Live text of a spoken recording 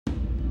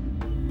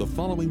The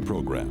following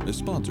program is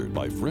sponsored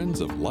by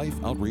Friends of Life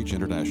Outreach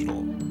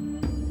International.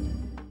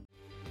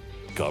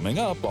 Coming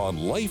up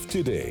on Life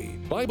Today,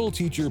 Bible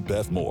teacher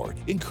Beth Moore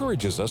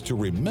encourages us to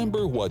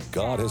remember what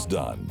God has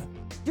done.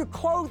 Your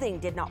clothing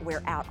did not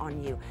wear out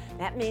on you.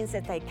 That means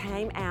that they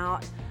came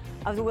out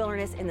of the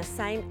wilderness in the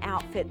same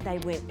outfit they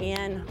went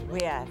in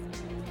with.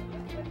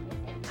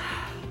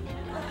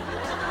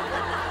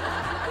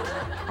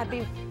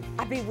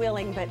 I'd be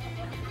willing, but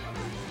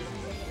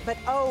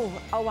oh,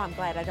 I'm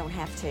glad I don't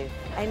have to.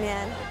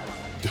 Amen.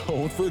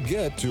 Don't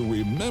forget to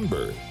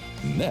remember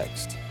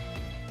next.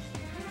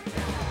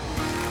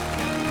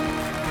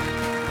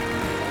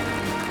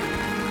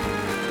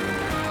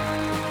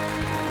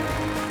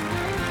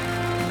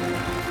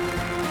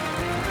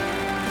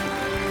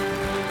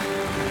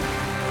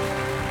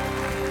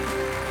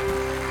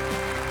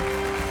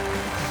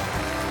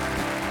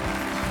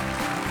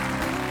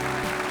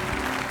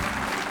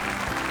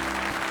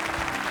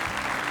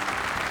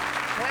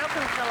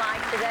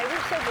 Today,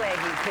 we're so glad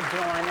you could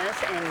join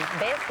us, and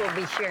Beth will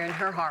be sharing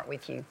her heart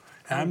with you.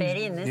 I'm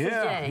Betty, and this is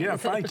James. Yeah,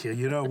 thank you.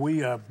 You know,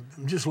 we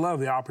just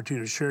love the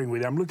opportunity of sharing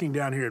with you. I'm looking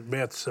down here at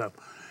Beth's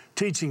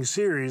teaching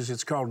series.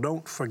 It's called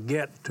Don't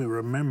Forget to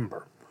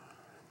Remember.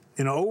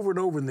 You know, over and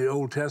over in the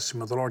Old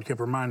Testament, the Lord kept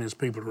reminding His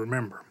people to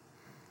remember.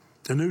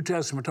 The New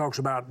Testament talks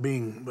about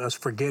us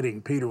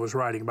forgetting. Peter was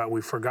writing about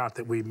we forgot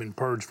that we've been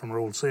purged from our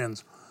old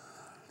sins.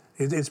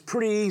 It's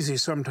pretty easy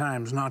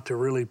sometimes not to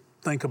really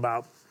think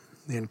about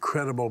the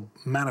incredible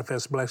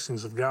manifest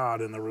blessings of God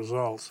and the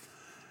results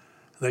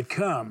that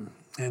come,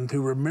 and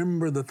to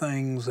remember the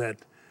things that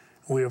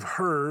we have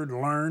heard,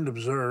 learned,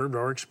 observed,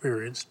 or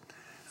experienced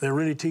that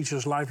really teach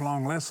us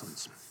lifelong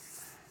lessons.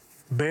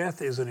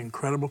 Beth is an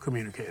incredible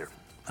communicator.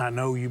 I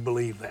know you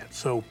believe that.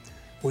 So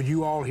would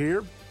you all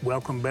here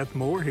welcome Beth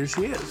Moore? Here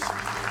she is.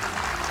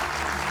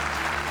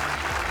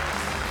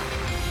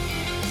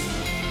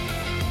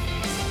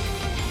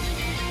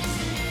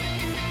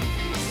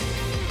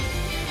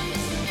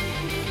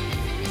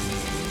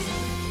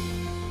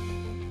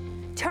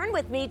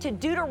 With me to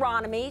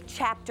Deuteronomy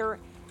chapter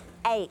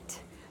 8.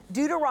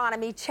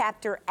 Deuteronomy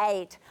chapter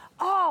 8.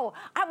 Oh,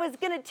 I was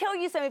going to tell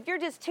you something. If you're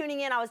just tuning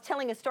in, I was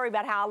telling a story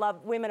about how I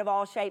love women of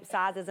all shapes,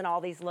 sizes, and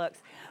all these looks.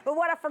 But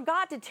what I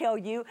forgot to tell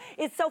you,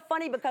 it's so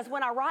funny because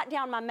when I write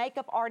down my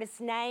makeup artist's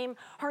name,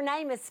 her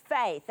name is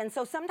Faith. And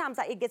so sometimes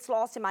it gets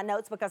lost in my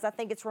notes because I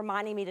think it's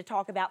reminding me to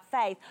talk about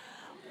faith.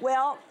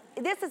 Well,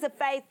 this is a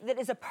faith that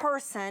is a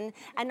person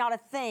and not a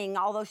thing,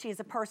 although she is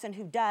a person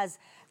who does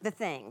the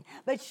thing.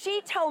 But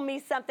she told me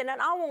something,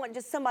 and I want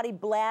just somebody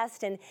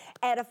blessed and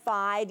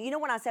edified. You know,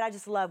 when I said I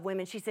just love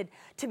women, she said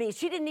to me,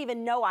 she didn't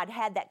even know I'd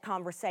had that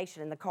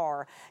conversation in the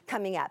car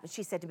coming up. And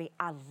she said to me,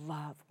 I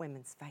love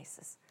women's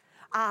faces.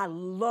 I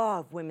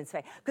love women's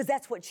faces, because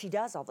that's what she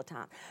does all the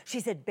time. She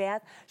said,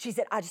 Beth, she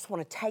said, I just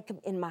want to take them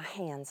in my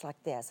hands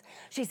like this.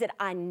 She said,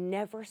 I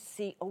never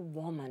see a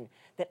woman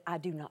that I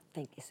do not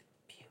think is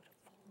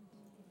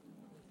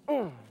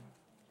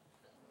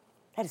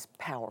That is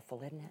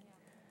powerful, isn't it?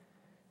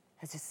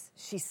 It's just,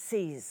 she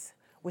sees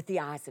with the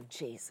eyes of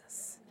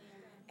Jesus.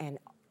 And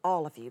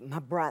all of you, my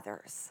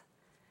brothers,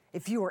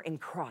 if you are in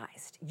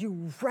Christ,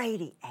 you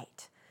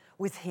radiate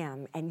with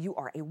Him, and you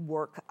are a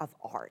work of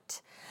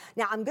art.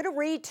 Now, I'm going to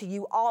read to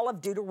you all of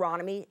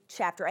Deuteronomy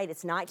chapter 8.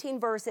 It's 19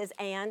 verses,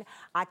 and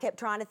I kept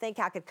trying to think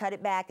I could cut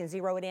it back and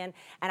zero it in,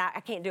 and I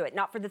can't do it.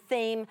 Not for the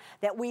theme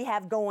that we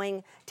have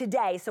going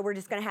today, so we're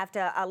just going to have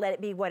to let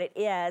it be what it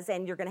is,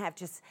 and you're going to have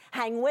to just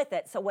hang with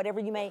it. So whatever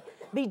you may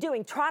be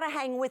doing, try to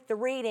hang with the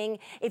reading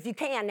if you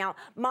can. Now,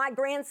 my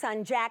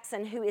grandson,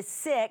 Jackson, who is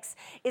 6,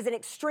 is an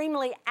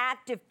extremely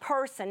active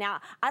person. Now,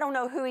 I don't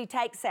know who he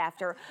takes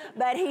after,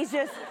 but he's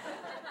just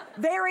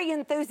very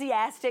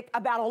enthusiastic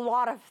about a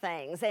lot of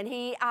things, and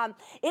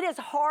it is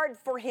hard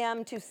for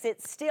him to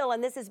sit still,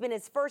 and this has been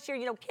his first year.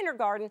 You know,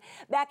 kindergarten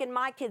back in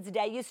my kids'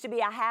 day used to be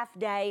a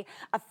half-day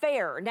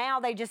affair.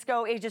 Now it just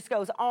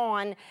goes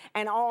on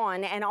and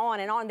on and on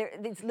and on.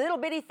 These little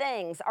bitty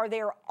things are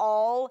there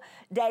all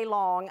day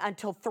long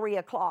until 3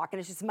 o'clock, and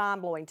it's just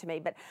mind-blowing to me.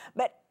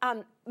 But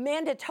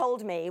Amanda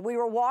told me, we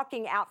were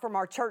walking out from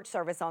our church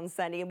service on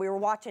Sunday, and we were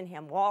watching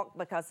him walk,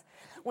 because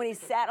when he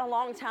sat a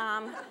long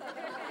time,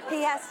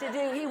 he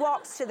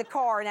walks to the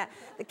car. Now,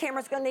 the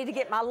camera's going to need to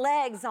get my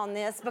legs on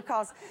this,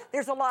 because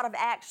there's a lot of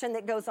action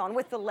that goes on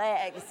with the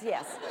legs,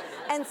 yes.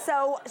 And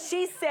so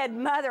she said,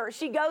 Mother,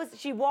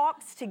 she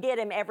walks to get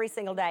him every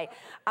single day.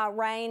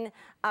 Rain,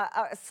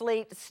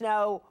 sleet,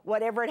 snow,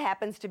 whatever it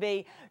happens to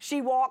be.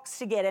 She walks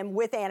to get him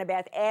with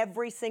Annabeth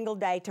every single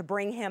day to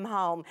bring him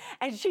home.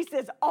 And she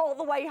says, all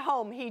the way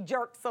home, he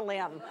jerks a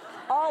limb.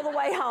 All the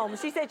way home.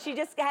 She said she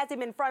just has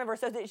him in front of her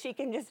so that she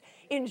can just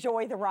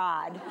enjoy the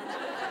ride.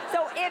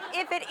 So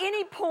if at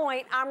any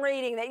point I'm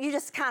reading that you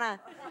just kind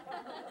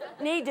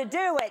of need to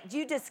do it,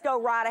 you just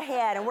go right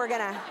ahead, and we're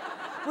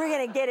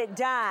gonna get it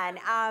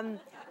done.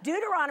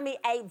 Deuteronomy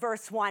 8,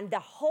 verse 1, the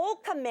whole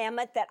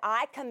commandment that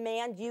I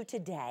command you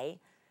today,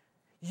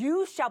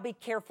 you shall be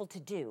careful to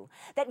do,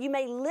 that you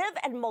may live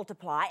and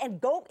multiply and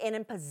go in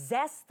and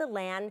possess the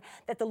land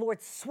that the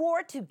Lord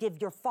swore to give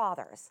your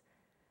fathers.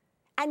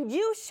 And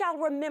you shall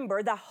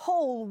remember the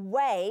whole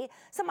way.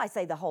 Somebody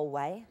say the whole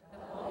way.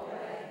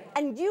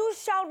 And you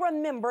shall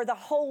remember the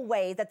whole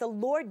way that the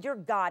Lord your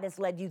God has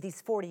led you these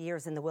 40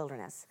 years in the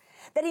wilderness,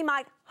 that he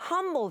might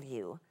humble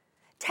you,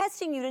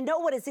 testing you to know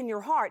what is in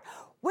your heart,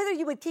 whether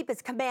you would keep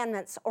his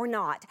commandments or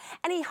not.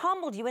 And he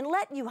humbled you and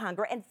let you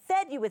hunger and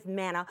fed you with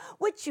manna,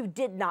 which you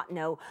did not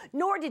know,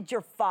 nor did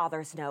your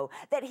fathers know,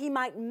 that he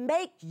might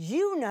make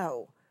you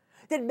know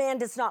that man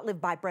does not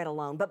live by bread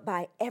alone, but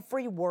by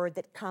every word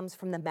that comes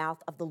from the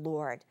mouth of the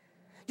Lord.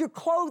 Your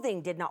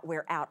clothing did not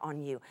wear out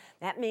on you.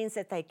 That means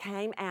that they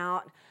came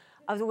out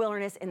of the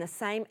wilderness in the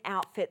same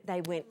outfit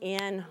they went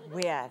in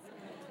with.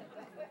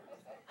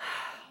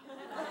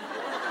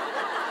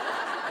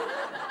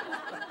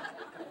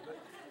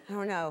 I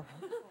don't know.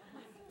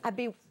 I'd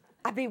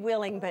be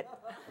willing, but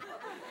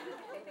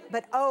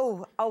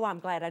oh, I'm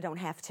glad I don't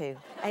have to.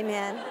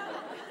 Amen.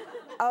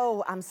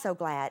 Oh, I'm so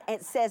glad.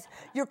 It says,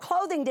 your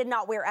clothing did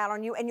not wear out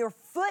on you, and your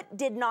foot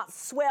did not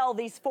swell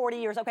these 40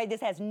 years. Okay,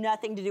 this has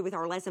nothing to do with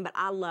our lesson, but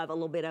I love a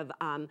little bit of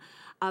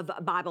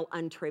Bible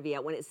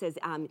untrivia when it says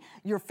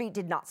your feet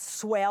did not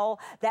swell.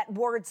 That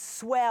word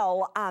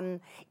swell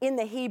in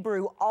the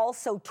Hebrew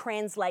also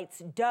translates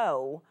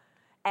dough,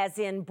 as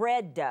in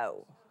bread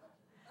dough.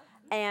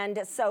 And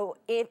so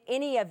if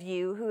any of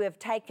you who have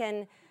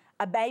taken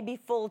a baby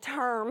full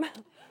term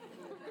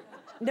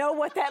know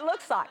what that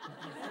looks like.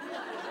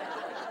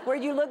 Where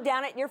you look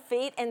down at your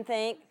feet and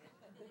think,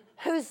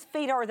 whose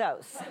feet are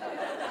those?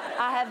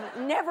 I have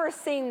never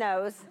seen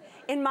those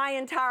in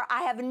my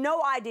I have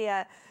no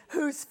idea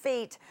whose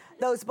feet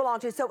those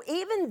belong to. So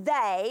even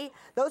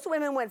those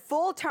women went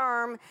full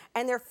term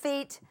and their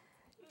feet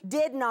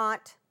did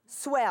not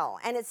swell.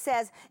 And it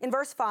says in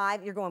verse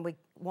 5, you're going,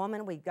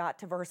 woman, we got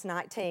to verse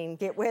 19.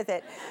 Get with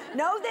it.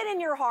 Know that in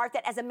your heart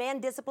that as a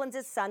man disciplines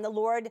his son, the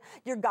Lord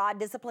your God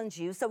disciplines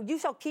you. So you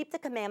shall keep the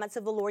commandments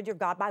of the Lord your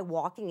God by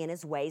walking in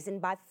his ways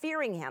and by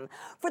fearing him.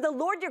 For the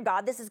Lord your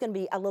God, this is going to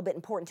be a little bit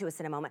important to us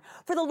in a moment.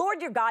 For the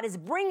Lord your God is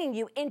bringing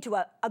you into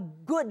a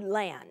good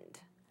land.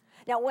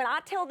 Now, when I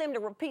tell them to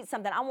repeat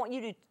something, I want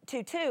you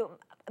to too.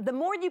 The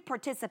more you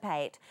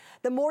participate,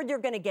 the more you're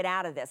going to get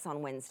out of this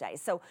on Wednesday.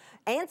 So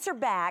answer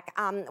back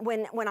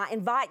when I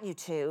invite you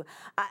to.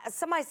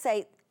 Somebody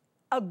say,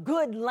 a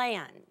good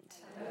land.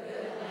 A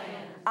good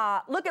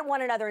land. Look at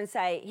one another and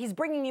say, he's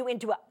bringing you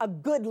into a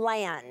good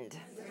land.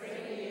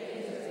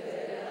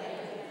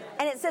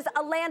 And it says,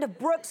 a land of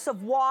brooks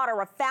of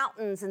water, of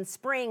fountains and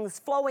springs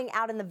flowing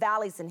out in the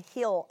valleys and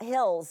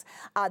hills.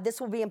 This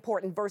will be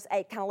important. Verse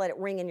 8, kind of let it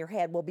ring in your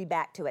head. We'll be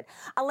back to it.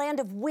 A land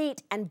of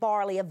wheat and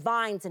barley, of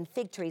vines and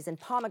fig trees and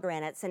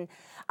pomegranates, and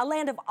a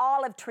land of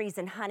olive trees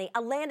and honey.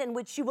 A land in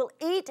which you will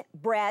eat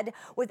bread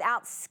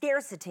without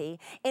scarcity,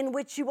 in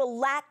which you will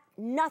lack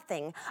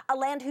nothing, a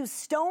land whose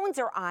stones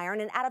are iron,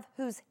 and out of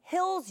whose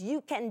hills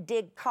you can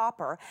dig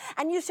copper.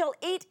 And you shall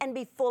eat and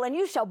be full, and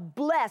you shall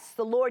bless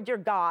the Lord your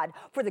God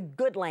for the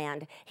good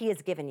land he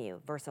has given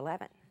you. Verse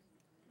 11,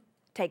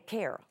 take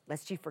care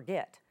lest you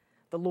forget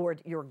the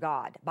Lord your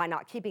God by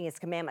not keeping his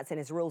commandments and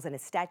his rules and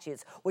his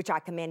statutes, which I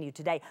command you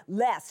today,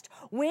 lest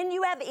when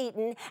you have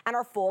eaten and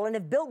are full and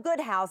have built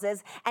good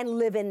houses and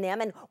live in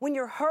them, and when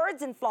your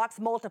herds and flocks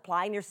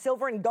multiply and your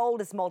silver and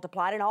gold is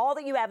multiplied and all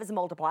that you have is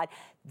multiplied,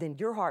 then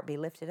your heart be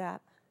lifted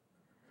up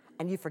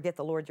and you forget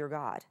the Lord your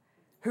God,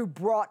 who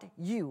brought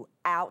you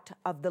out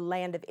of the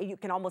land of, you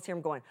can almost hear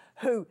him going,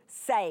 who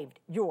saved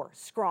your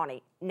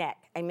scrawny neck,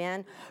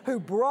 amen? Who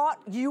brought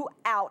you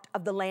out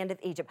of the land of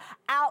Egypt,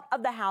 out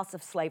of the house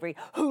of slavery,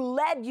 who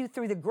led you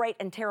through the great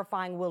and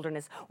terrifying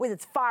wilderness with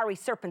its fiery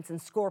serpents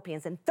and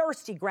scorpions and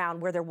thirsty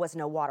ground where there was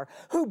no water,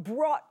 who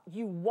brought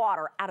you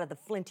water out of the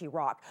flinty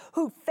rock,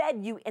 who fed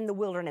you in the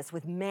wilderness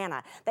with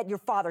manna that your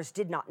fathers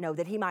did not know,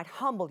 that he might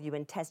humble you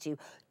and test you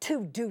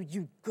to do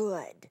you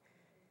good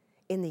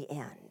in the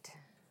end.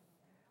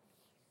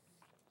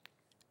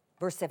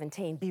 Verse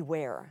 17,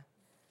 beware,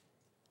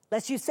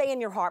 lest you say in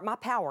your heart, my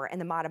power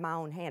and the might of my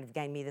own hand have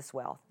gained me this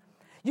wealth.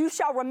 You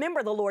shall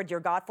remember the Lord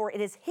your God, for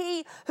it is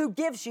he who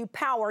gives you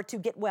power to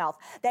get wealth,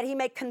 that he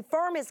may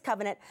confirm his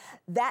covenant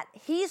that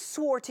he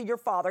swore to your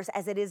fathers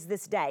as it is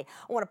this day.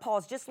 I want to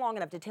pause just long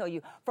enough to tell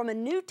you, from a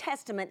New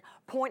Testament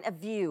point of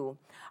view,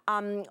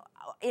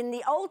 in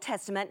the Old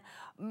Testament,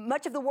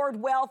 much of the word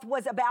wealth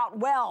was about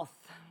wealth.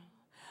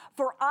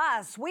 For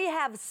us, we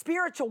have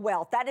spiritual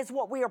wealth. That is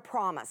what we are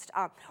promised.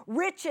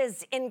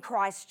 Riches in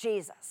Christ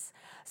Jesus.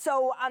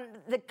 So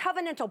the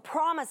covenantal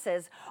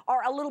promises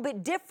are a little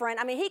bit different.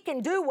 I mean, he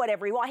can do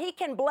whatever he wants. He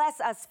can bless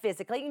us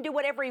physically. He can do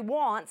whatever he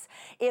wants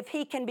if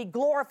he can be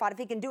glorified, if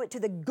he can do it to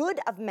the good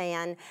of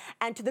man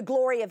and to the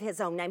glory of his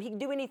own name. He can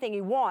do anything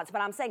he wants.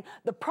 But I'm saying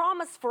the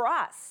promise for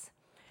us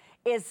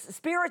is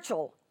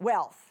spiritual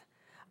wealth.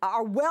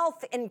 our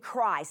wealth in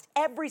Christ,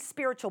 every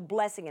spiritual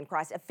blessing in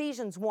Christ.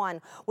 Ephesians 1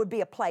 would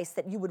be a place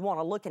that you would want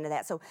to look into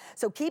that.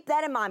 So keep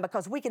that in mind,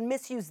 because we can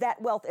misuse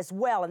that wealth as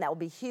well, and that will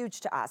be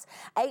huge to us.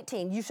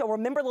 18, you shall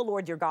remember the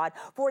Lord your God,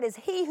 for it is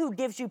he who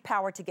gives you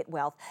power to get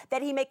wealth,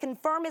 that he may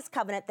confirm his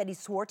covenant that he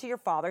swore to your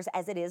fathers,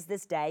 as it is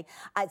this day.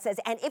 It says,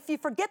 and if you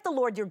forget the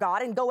Lord your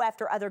God and go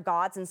after other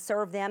gods and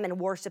serve them and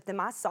worship them,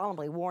 I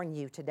solemnly warn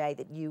you today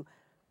that you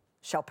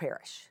shall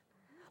perish.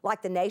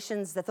 Like the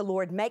nations that the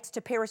Lord makes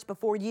to perish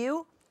before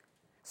you,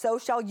 so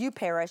shall you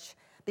perish,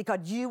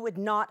 because you would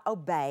not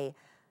obey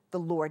the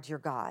Lord your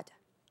God.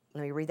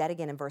 Let me read that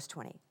again in verse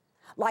 20.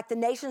 Like the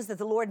nations that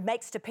the Lord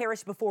makes to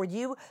perish before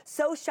you,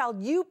 so shall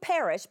you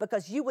perish,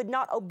 because you would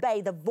not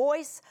obey the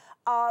voice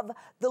of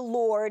the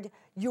Lord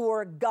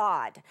your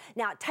God.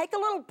 Now, take a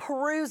little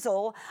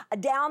perusal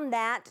down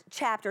that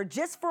chapter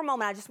just for a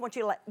moment. I just want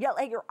you to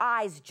let your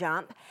eyes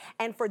jump.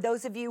 And for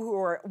those of you who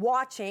are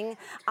watching,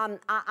 I'm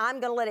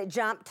going to let it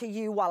jump to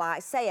you while I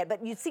say it.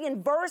 But you see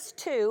in verse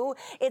 2,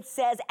 it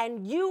says,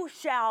 and you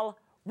shall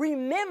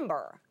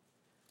remember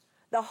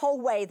the whole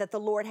way that the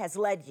Lord has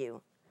led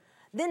you.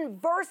 Then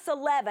verse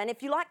 11,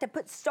 if you like to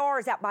put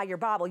stars out by your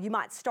Bible, you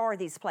might star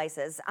these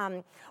places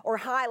or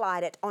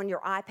highlight it on your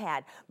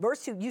iPad.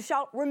 Verse 2, you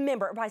shall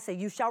remember. Everybody say,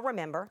 you shall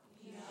remember.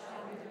 You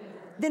shall remember.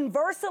 Then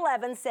verse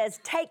 11 says,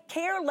 take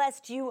care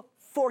lest you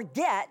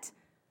forget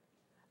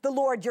the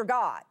Lord your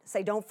God.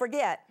 Say, don't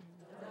forget.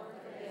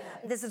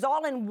 This is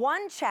all in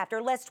one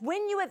chapter, lest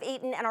when you have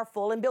eaten and are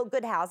full and built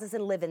good houses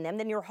and live in them,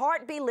 then your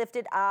heart be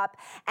lifted up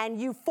and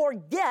you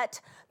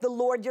forget the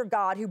Lord your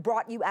God who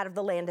brought you out of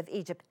the land of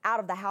Egypt, out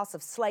of the house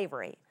of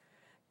slavery.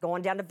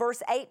 Going down to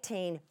verse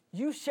 18,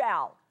 you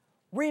shall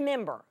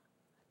remember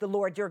the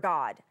Lord your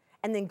God.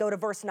 And then go to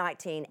verse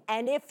 19,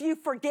 and if you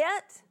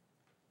forget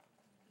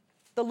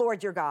the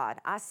Lord your God,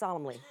 I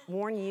solemnly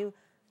warn you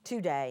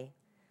today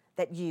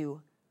that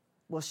you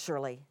will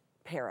surely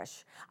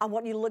perish. I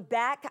want you to look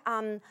back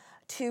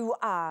to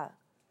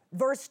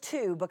verse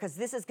 2, because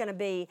this is going to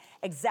be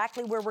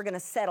exactly where we're going to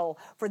settle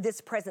for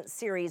this present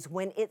series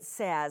when it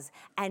says,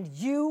 and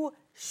you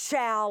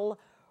shall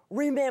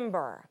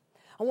remember.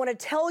 I want to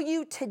tell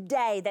you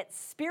today that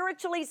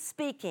spiritually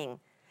speaking,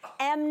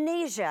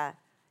 amnesia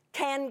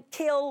can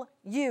kill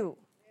you.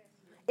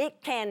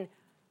 It can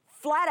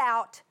flat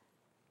out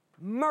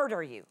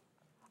murder you.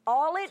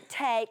 All it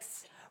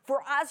takes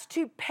for us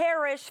to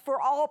perish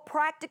for all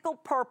practical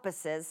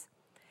purposes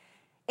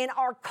in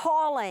our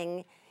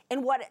calling,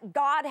 in what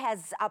God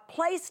has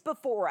placed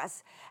before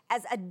us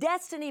as a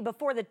destiny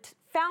before the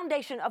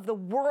foundation of the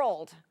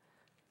world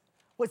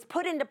was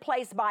put into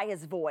place by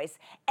his voice.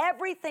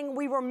 Everything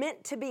we were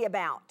meant to be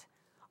about,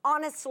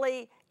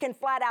 honestly, can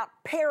flat out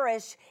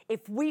perish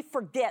if we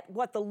forget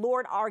what the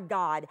Lord our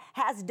God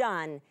has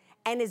done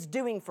and is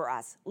doing for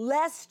us,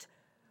 lest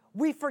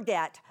we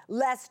forget.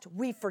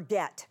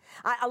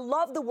 I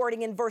love the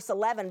wording in verse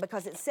 11,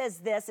 because it says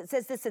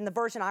this in the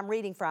version I'm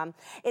reading from.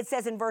 It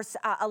says in verse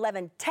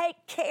 11, take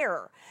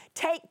care.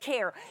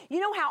 You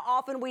know how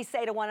often we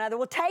say to one another,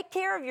 well, take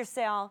care of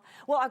yourself.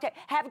 Well, okay,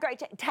 have a great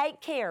day.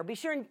 Take care. Be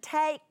sure and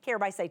take care.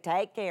 Everybody say,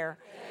 take care.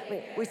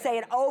 We say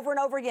it over and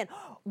over again.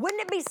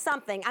 Wouldn't it be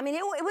something? I mean,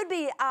 it would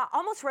be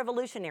almost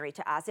revolutionary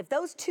to us if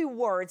those two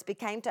words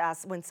became to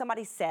us when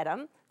somebody said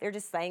them. They're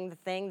just saying the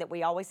thing that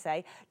we always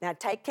say. Now,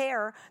 take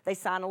care. They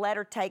sign a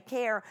letter, take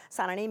care.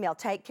 Sign an email,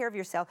 take care of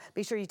yourself.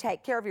 Be sure you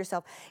take care of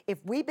yourself.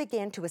 If we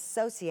begin to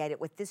associate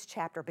it with this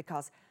chapter,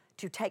 because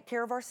to take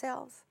care of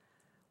ourselves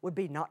would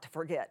be not to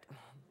forget.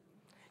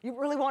 You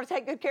really want to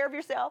take good care of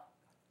yourself?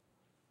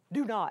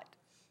 Do not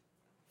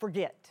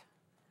forget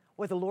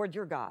what the Lord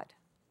your God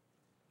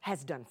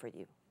has done for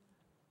you,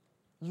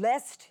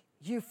 lest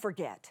you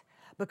forget.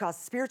 Because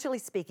spiritually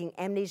speaking,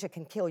 amnesia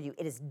can kill you.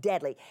 It is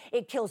deadly.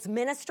 It kills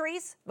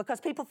ministries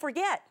because people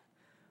forget.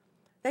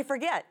 They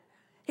forget.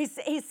 He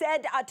said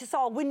to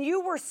Saul, when you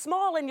were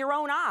small in your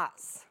own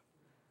eyes,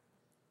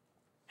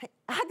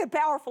 I could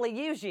powerfully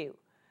use you.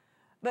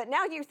 But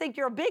now you think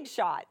you're a big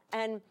shot.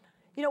 And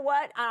you know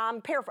what?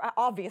 I'm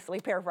obviously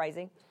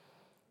paraphrasing.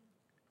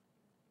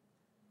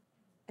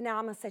 And now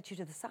I'm going to set you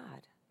to the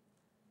side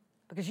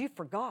because you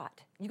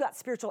forgot. You got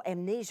spiritual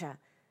amnesia,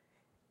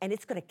 and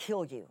it's going to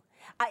kill you.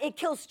 It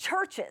kills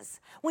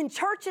churches. When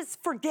churches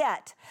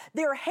forget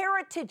their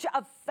heritage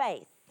of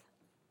faith,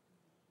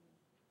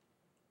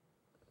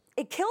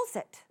 it kills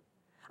it.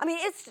 I mean,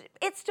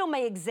 it still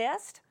may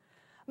exist,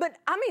 but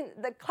I mean,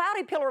 the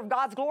cloudy pillar of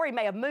God's glory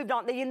may have moved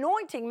on. The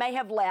anointing may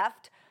have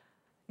left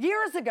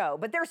years ago,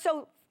 but they're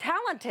so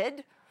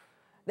talented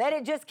that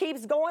it just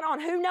keeps going on.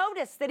 Who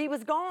noticed that he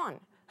was gone?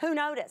 Who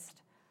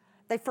noticed?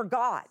 They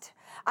forgot.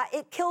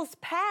 It kills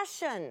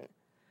passion.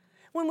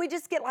 When we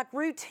just get like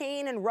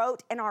routine and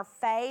rote in our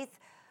faith,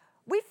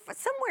 we've let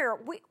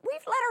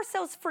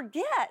ourselves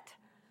forget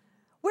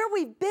where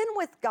we've been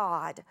with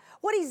God,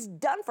 what he's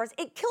done for us.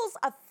 It kills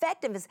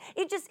effectiveness.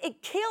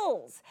 It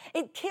kills.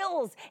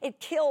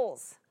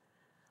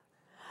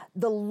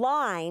 The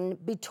line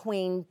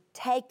between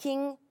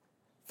taking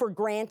for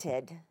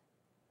granted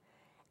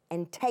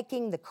and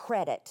taking the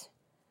credit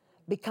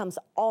becomes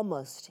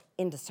almost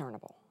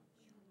indiscernible.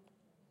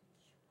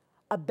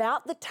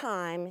 About the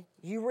time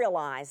you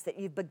realize that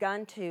you've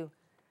begun to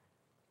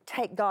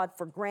take God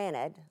for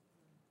granted,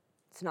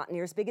 it's not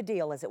near as big a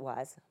deal as it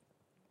was.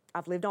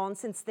 I've lived on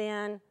since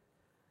then,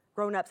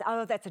 grown up,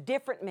 oh, that's a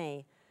different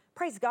me.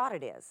 Praise God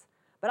it is.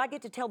 But I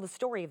get to tell the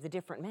story of the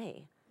different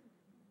me.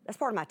 That's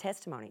part of my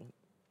testimony.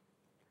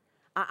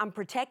 I'm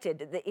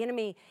protected. The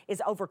enemy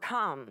is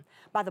overcome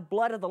by the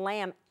blood of the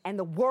Lamb and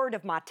the word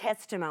of my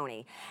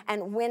testimony.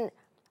 And when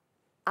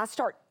I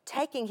start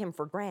taking him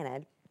for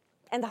granted,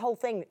 and the whole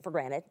thing for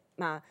granted,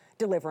 my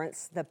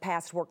deliverance, the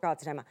past work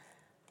God's done,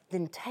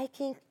 then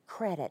taking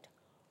credit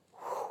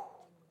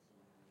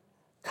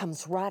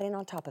comes right in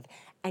on top of it.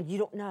 And you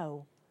don't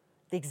know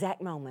the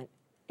exact moment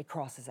it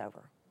crosses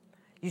over.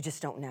 You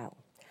just don't know.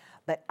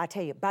 But I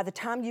tell you, by the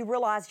time you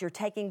realize you're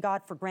taking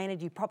God for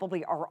granted, you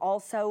probably are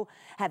also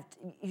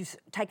you've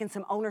taken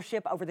some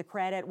ownership over the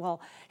credit.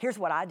 Well, here's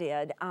what I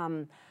did.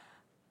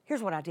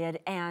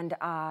 And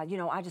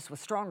I just was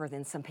stronger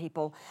than some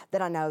people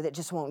that I know that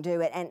just won't do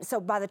it. And so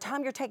by the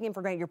time you're taking him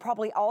for granted, you're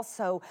probably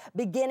also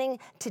beginning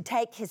to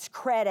take his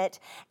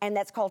credit, and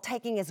that's called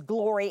taking his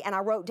glory. And I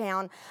wrote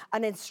down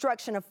an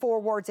instruction of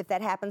 4 words. If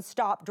that happens,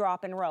 stop,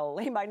 drop, and roll.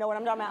 Anybody know what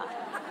I'm talking about?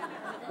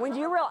 When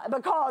you realize,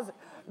 because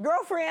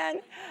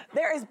girlfriend,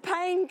 there is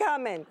pain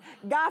coming.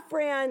 Guy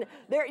friend,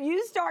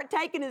 you start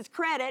taking his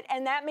credit,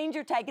 and that means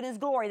you're taking his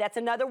glory. That's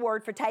another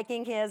word for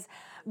taking his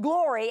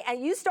glory.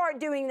 And you start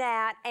doing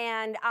that,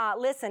 and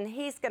listen,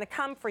 he's going to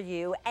come for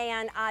you.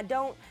 And I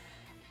don't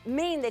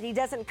mean that he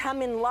doesn't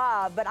come in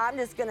love, but I'm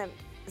just going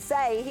to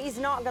say he's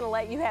not going to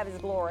let you have his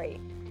glory.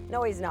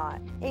 No, he's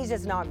not. He's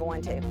just not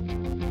going to.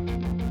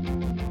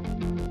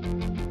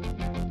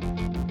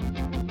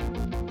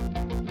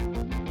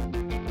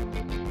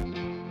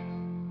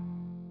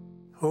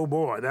 Oh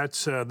boy,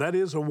 that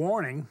is a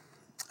warning.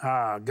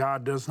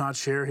 God does not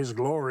share his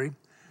glory.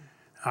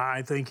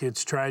 I think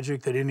it's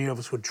tragic that any of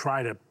us would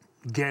try to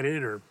get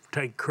it or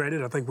take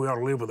credit. I think we ought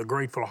to live with a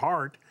grateful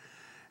heart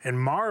and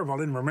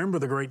marvel and remember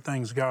the great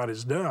things God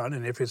has done.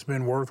 And if it's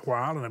been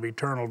worthwhile and of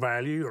eternal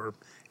value or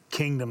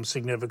kingdom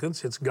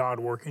significance, it's God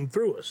working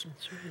through us.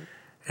 That's right.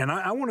 And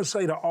I want to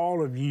say to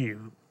all of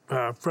you,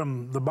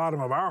 from the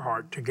bottom of our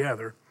heart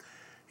together,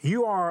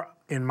 you are,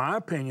 in my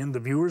opinion, the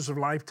viewers of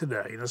Life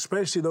Today, and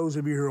especially those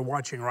of you who are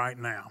watching right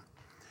now.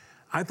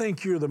 I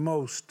think you're the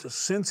most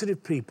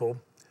sensitive people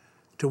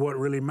to what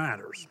really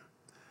matters.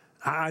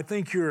 I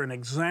think you're an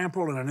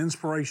example and an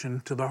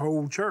inspiration to the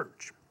whole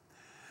church.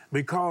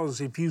 Because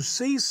if you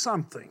see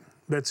something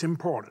that's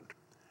important,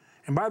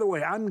 and by the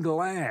way, I'm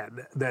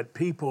glad that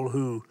people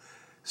who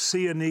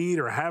see a need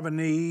or have a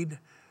need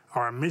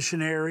or a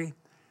missionary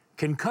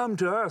can come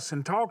to us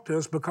and talk to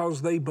us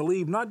because they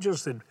believe not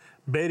just that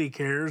Betty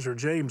cares or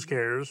James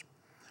cares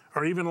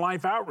or even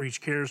Life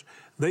Outreach cares,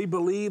 they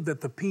believe that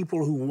the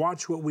people who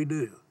watch what we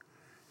do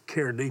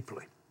care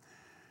deeply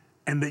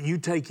and that you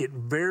take it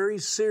very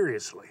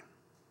seriously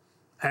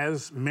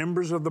as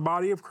members of the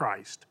body of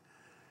Christ,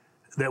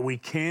 that we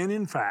can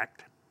in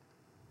fact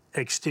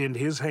extend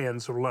his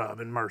hands of love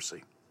and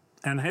mercy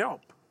and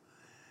help.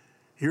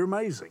 You're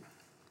amazing.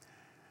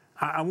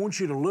 I want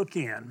you to look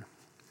in.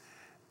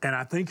 And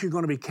I think you're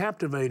going to be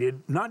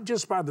captivated, not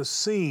just by the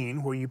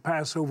scene where you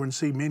pass over and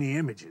see many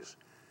images,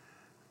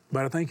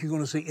 but I think you're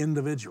going to see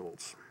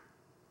individuals.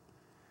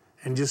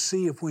 And just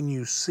see if when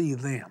you see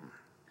them,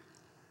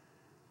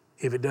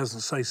 if it doesn't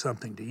say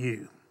something to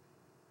you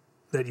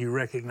that you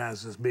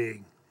recognize as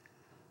being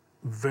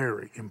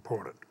very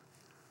important.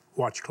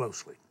 Watch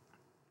closely.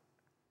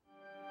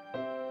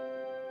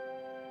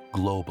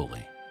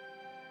 Globally,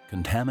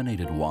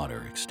 contaminated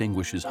water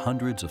extinguishes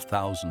hundreds of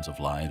thousands of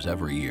lives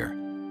every year.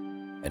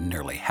 And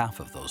nearly half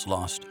of those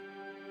lost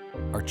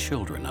are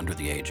children under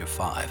the age of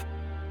 5.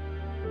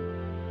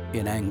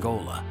 In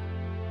Angola,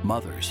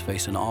 mothers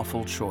face an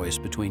awful choice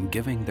between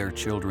giving their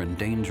children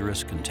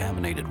dangerous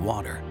contaminated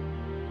water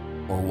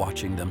or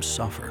watching them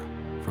suffer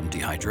from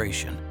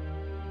dehydration.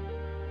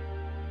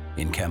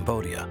 In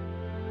Cambodia,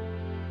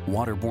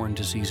 waterborne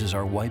diseases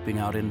are wiping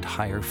out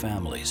entire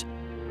families.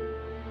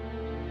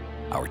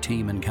 Our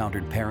team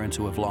encountered parents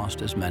who have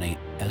lost as many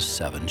as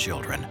 7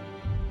 children.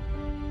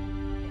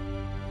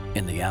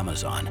 In the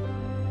Amazon,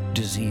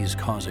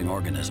 disease-causing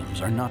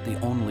organisms are not the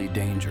only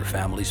danger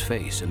families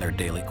face in their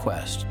daily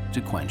quest to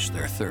quench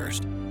their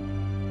thirst.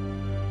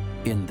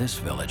 In this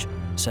village,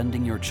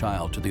 sending your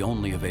child to the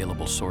only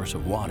available source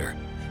of water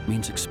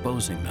means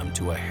exposing them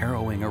to a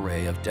harrowing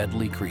array of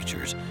deadly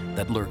creatures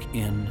that lurk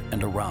in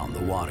and around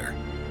the water.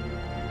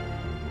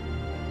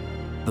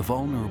 The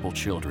vulnerable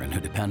children who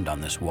depend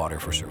on this water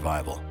for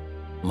survival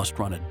must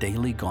run a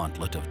daily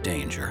gauntlet of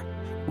danger,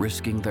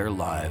 risking their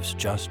lives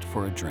just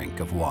for a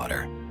drink of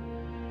water.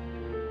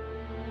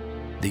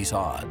 These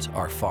odds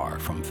are far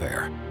from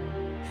fair.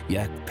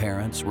 Yet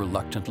parents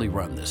reluctantly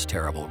run this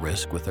terrible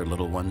risk with their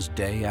little ones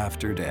day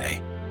after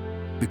day,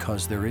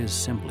 because there is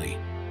simply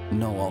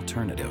no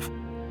alternative.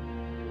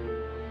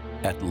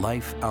 At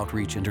Life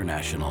Outreach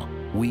International,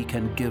 we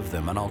can give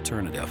them an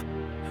alternative.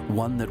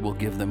 one that will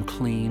give them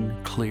clean,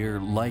 clear,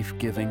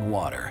 life-giving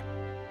water.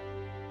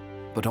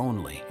 But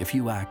only if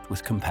you act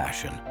with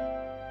compassion,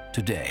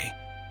 today,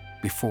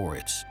 before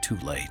it's too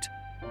late.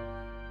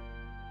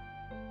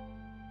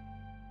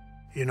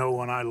 You know,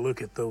 when I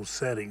look at those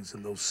settings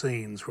and those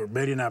scenes where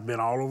Betty and I have been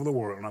all over the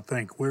world, and I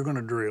think we're going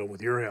to drill,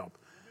 with your help,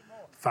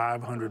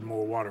 500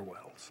 more water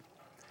wells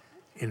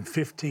in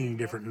 15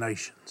 different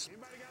nations.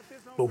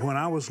 But when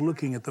I was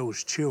looking at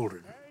those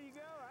children,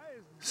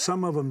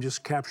 some of them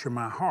just capture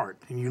my heart.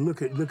 And you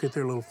look at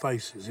their little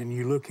faces, and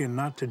you look in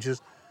not to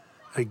just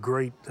a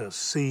great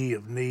sea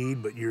of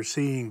need, but you're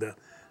seeing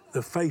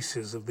the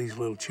faces of these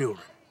little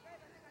children.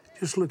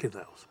 Just look at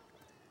those.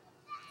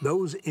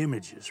 Those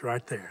images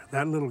right there,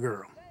 that little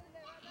girl.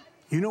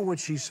 You know what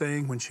she's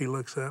saying when she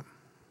looks up?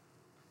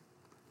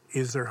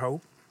 Is there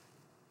hope?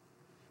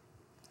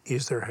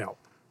 Is there help?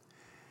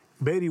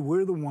 Betty,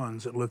 we're the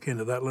ones that look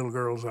into that little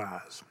girl's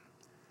eyes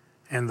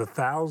and the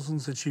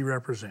thousands that she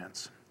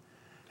represents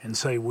and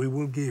say, we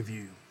will give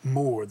you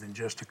more than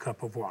just a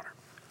cup of water.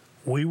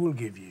 We will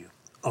give you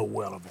a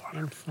well of water.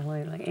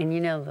 Absolutely. And you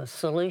know, the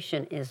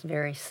solution is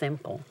very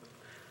simple,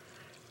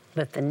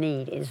 but the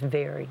need is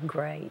very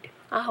great.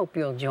 I hope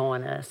you'll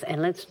join us,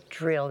 and let's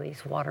drill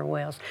these water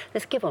wells.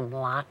 Let's give them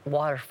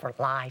water for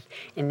life,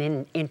 and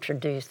then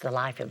introduce the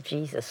life of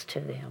Jesus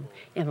to them.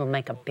 It will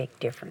make a big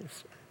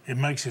difference. It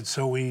makes it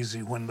so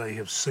easy when they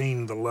have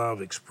seen the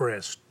love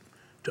expressed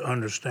to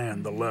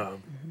understand the love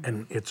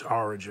and its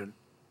origin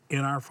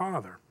in our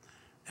Father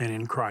and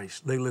in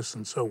Christ. They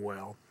listen so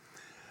well.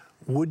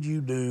 Would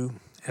you do,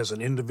 as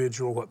an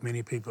individual, what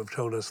many people have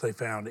told us they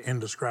found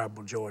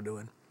indescribable joy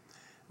doing?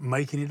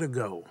 Making it a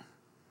goal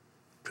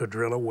to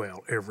drill a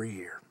well every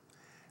year.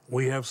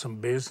 We have some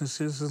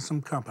businesses and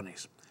some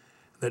companies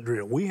that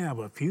drill. We have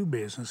a few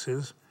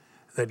businesses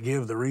that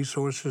give the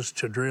resources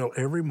to drill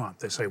every month.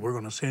 They say, we're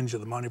going to send you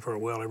the money for a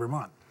well every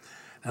month.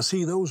 Now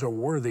see, those are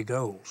worthy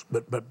goals,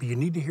 but you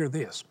need to hear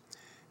this.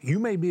 You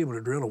may be able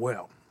to drill a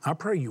well. I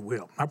pray you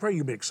will. I pray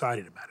you'll be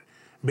excited about it.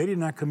 Betty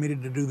and I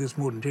committed to do this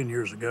more than 10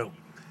 years ago,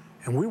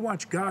 and we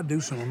watched God do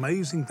some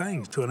amazing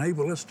things to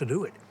enable us to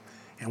do it,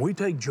 and we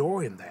take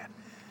joy in that.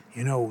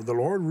 You know, the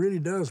Lord really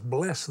does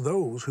bless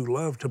those who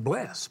love to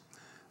bless,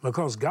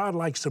 because God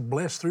likes to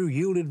bless through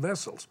yielded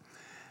vessels.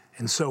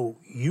 And so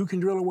you can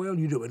drill a well,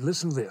 you do it.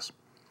 Listen to this.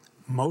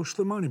 Most of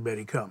the money,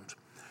 Betty, comes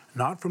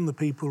not from the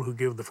people who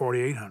give the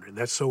 $4,800.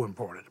 That's so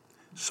important,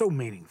 so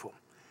meaningful.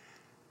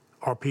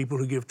 Or people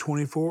who give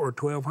 $2,400 or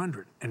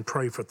 $1,200 and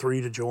pray for 3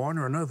 to join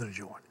or another to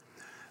join.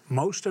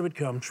 Most of it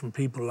comes from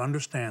people who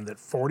understand that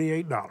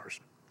 $48,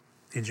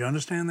 did you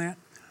understand that?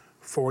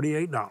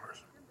 $48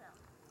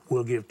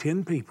 will give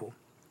 10 people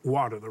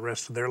water the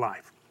rest of their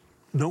life.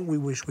 Don't we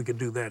wish we could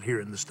do that here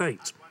in the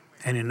States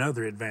and in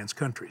other advanced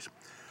countries?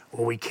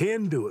 Well, we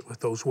can do it with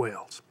those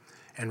wells.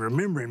 And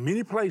remember, in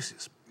many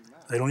places,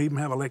 they don't even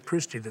have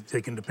electricity that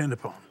they can depend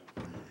upon.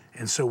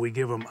 And so we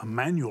give them a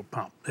manual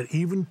pump that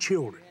even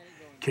children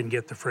can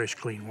get the fresh,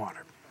 clean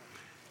water.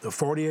 The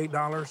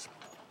 $48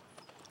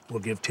 will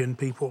give 10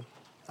 people,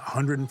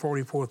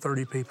 144,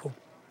 30 people,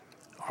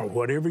 or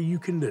whatever you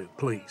can do,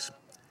 please.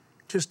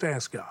 Just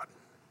ask God,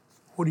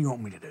 what do you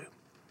want me to do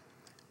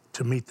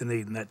to meet the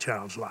need in that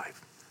child's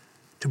life,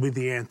 to be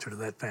the answer to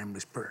that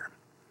family's prayer?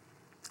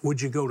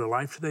 Would you go to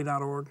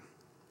lifetoday.org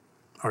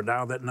or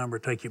dial that number,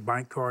 take your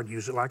bank card,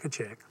 use it like a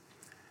check,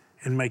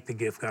 and make the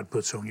gift God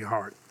puts on your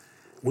heart?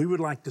 We would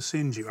like to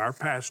send you our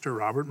pastor,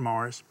 Robert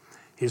Morris,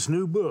 his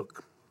new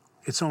book.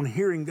 It's on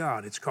hearing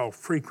God. It's called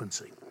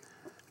Frequency.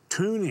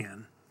 Tune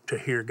in to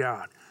hear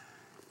God.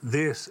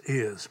 This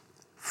is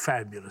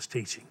fabulous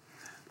teaching.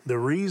 The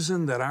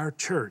reason that our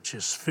church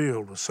is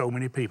filled with so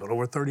many people,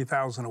 over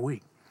 30,000 a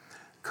week,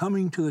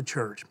 coming to the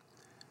church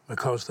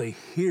because they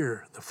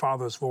hear the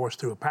Father's voice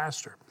through a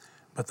pastor,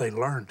 but they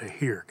learn to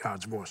hear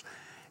God's voice.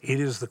 It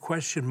is the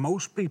question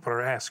most people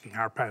are asking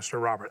our pastor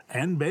Robert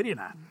and Betty and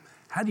I.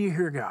 How do you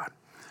hear God?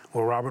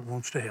 Well, Robert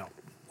wants to help.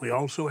 We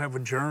also have a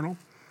journal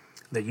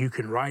that you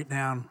can write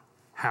down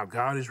how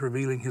God is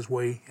revealing His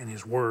way and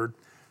His word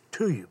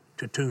to you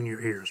to tune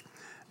your ears.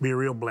 Be a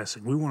real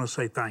blessing. We want to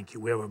say thank you.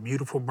 We have a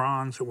beautiful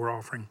bronze that we're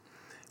offering.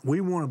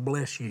 We want to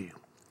bless you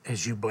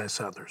as you bless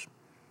others.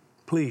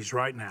 Please,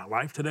 right now,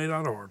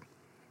 lifetoday.org,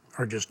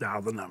 or just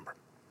dial the number.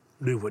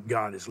 Do what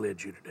God has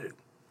led you to do.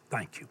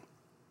 Thank you.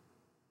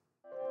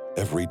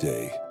 Every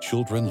day,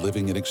 children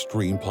living in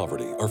extreme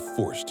poverty are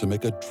forced to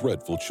make a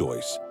dreadful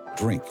choice: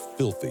 drink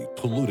filthy,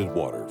 polluted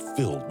water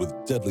filled with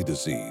deadly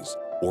disease,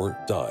 or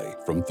die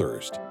from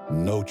thirst.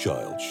 No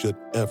child should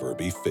ever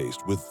be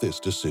faced with this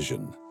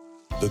decision.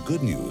 The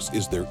good news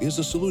is there is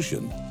a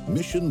solution.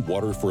 Mission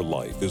Water for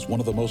Life is one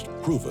of the most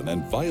proven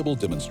and viable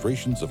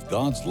demonstrations of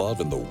God's love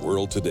in the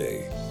world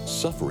today.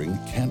 Suffering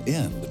can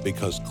end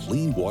because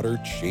clean water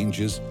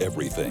changes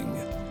everything.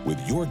 With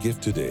your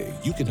gift today,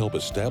 you can help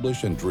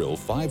establish and drill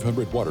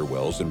 500 water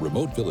wells in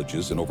remote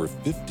villages in over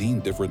 15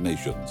 different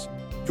nations.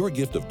 Your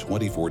gift of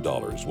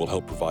 $24 will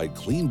help provide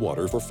clean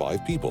water for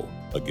 5 people.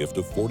 A gift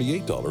of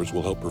 $48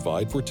 will help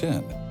provide for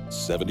 10.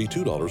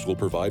 $72 will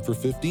provide for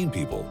 15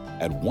 people,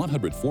 and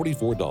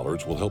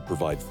 $144 will help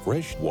provide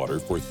fresh water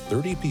for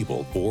 30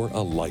 people for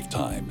a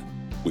lifetime.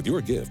 With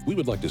your gift, we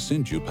would like to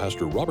send you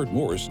Pastor Robert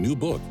Morris' new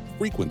book,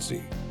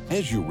 Frequency.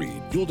 As you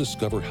read, you'll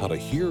discover how to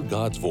hear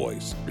God's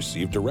voice,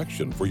 receive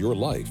direction for your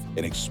life,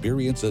 and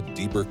experience a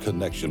deeper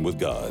connection with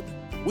God.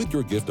 With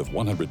your gift of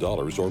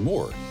 $100 or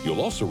more,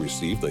 you'll also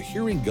receive the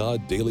Hearing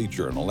God Daily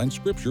Journal and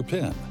Scripture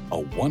Pen, a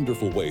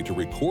wonderful way to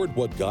record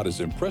what God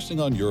is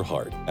impressing on your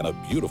heart and a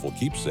beautiful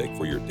keepsake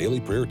for your daily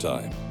prayer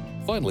time.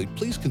 Finally,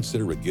 please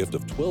consider a gift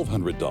of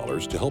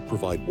 $1,200 to help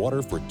provide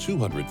water for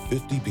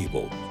 250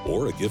 people,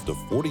 or a gift of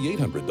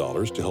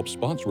 $4,800 to help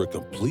sponsor a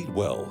complete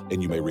well,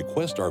 and you may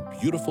request our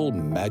beautiful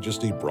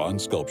Majesty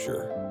bronze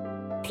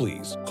sculpture.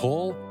 Please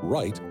call,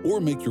 write, or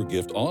make your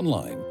gift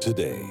online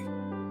today.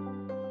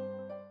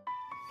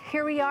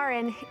 Here we are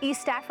in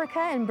East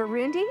Africa in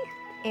Burundi,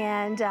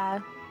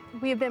 and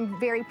we have been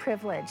very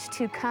privileged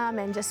to come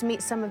and just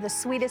meet some of the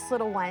sweetest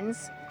little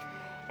ones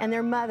and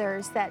their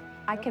mothers that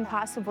I can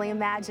possibly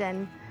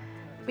imagine.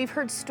 We've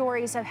heard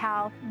stories of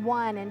how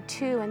 1 and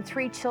 2 and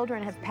 3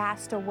 children have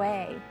passed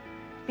away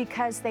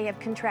because they have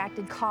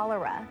contracted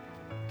cholera,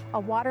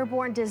 a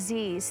waterborne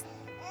disease.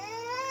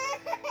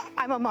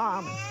 I'm a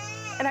mom,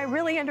 and I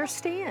really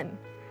understand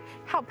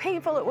how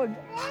painful it would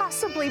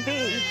possibly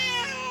be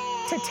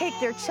to take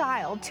their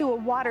child to a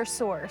water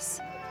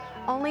source,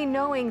 only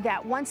knowing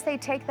that once they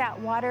take that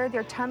water,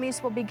 their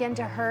tummies will begin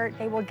to hurt,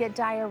 they will get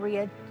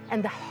diarrhea,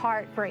 and the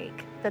heartbreak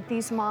that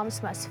these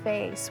moms must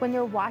face when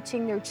they're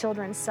watching their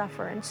children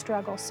suffer and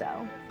struggle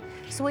so.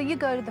 So will you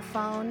go to the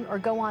phone or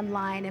go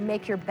online and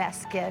make your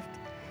best gift,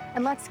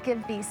 and let's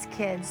give these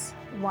kids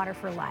water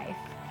for life.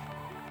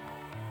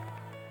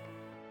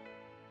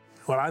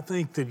 Well, I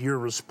think that your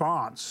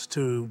response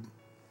to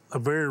a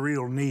very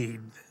real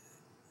need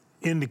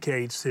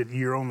indicates that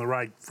you're on the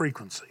right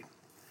frequency,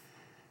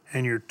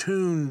 and you're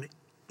tuned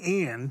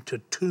in to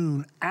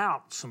tune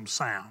out some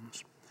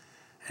sounds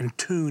and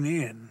tune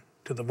in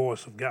to the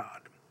voice of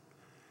God.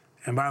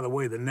 And by the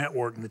way, the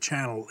network and the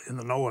channel and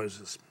the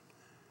noises,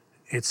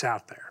 it's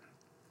out there.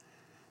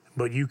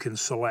 But you can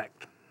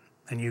select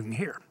and you can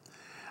hear.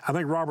 I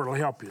think Robert will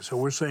help you. So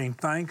we're saying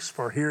thanks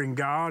for hearing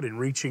God and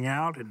reaching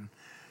out and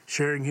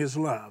sharing His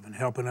love and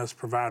helping us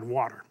provide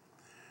water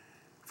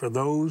for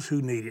those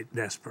who need it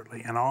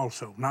desperately. And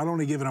also, not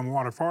only giving them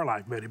water for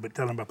life, Betty, but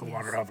telling them about the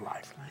water of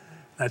life.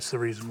 That's the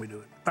reason we do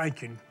it.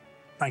 Thank you.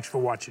 Thanks for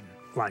watching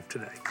Life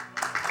Today.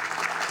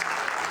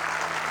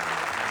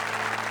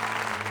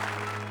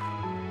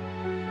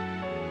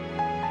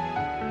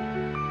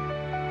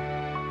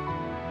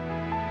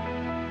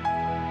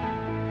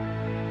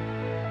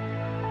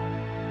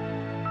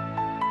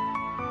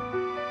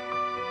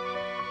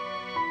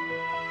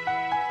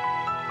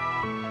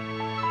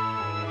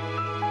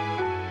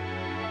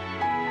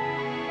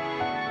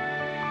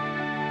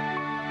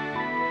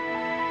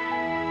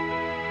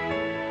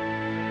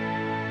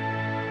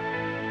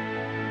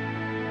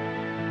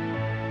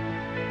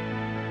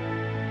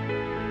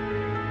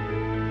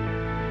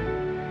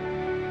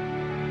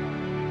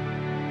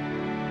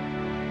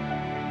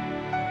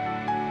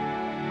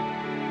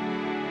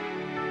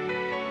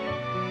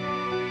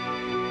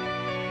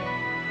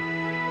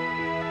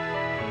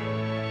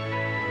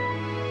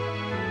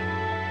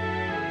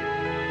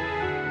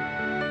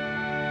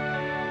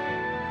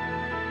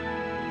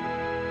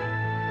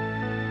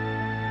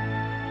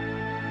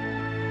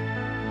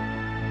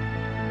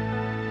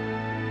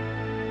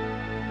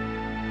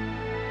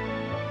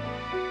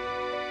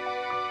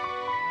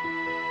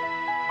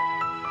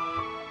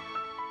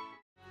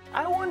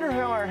 I wonder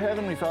how our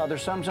Heavenly Father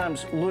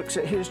sometimes looks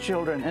at His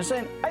children and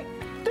saying, hey,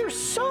 there's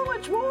so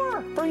much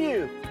more for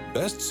you.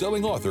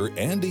 Best-selling author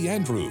Andy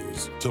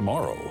Andrews,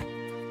 tomorrow.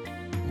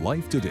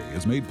 Life Today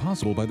is made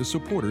possible by the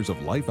supporters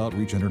of Life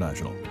Outreach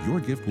International. Your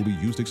gift will be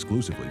used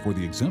exclusively for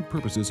the exempt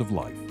purposes of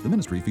life. The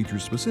ministry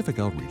features specific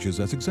outreaches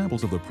as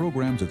examples of the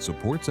programs it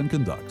supports and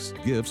conducts.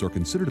 Gifts are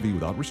considered to be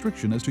without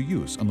restriction as to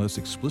use unless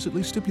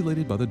explicitly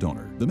stipulated by the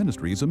donor. The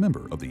ministry is a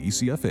member of the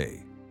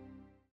ECFA.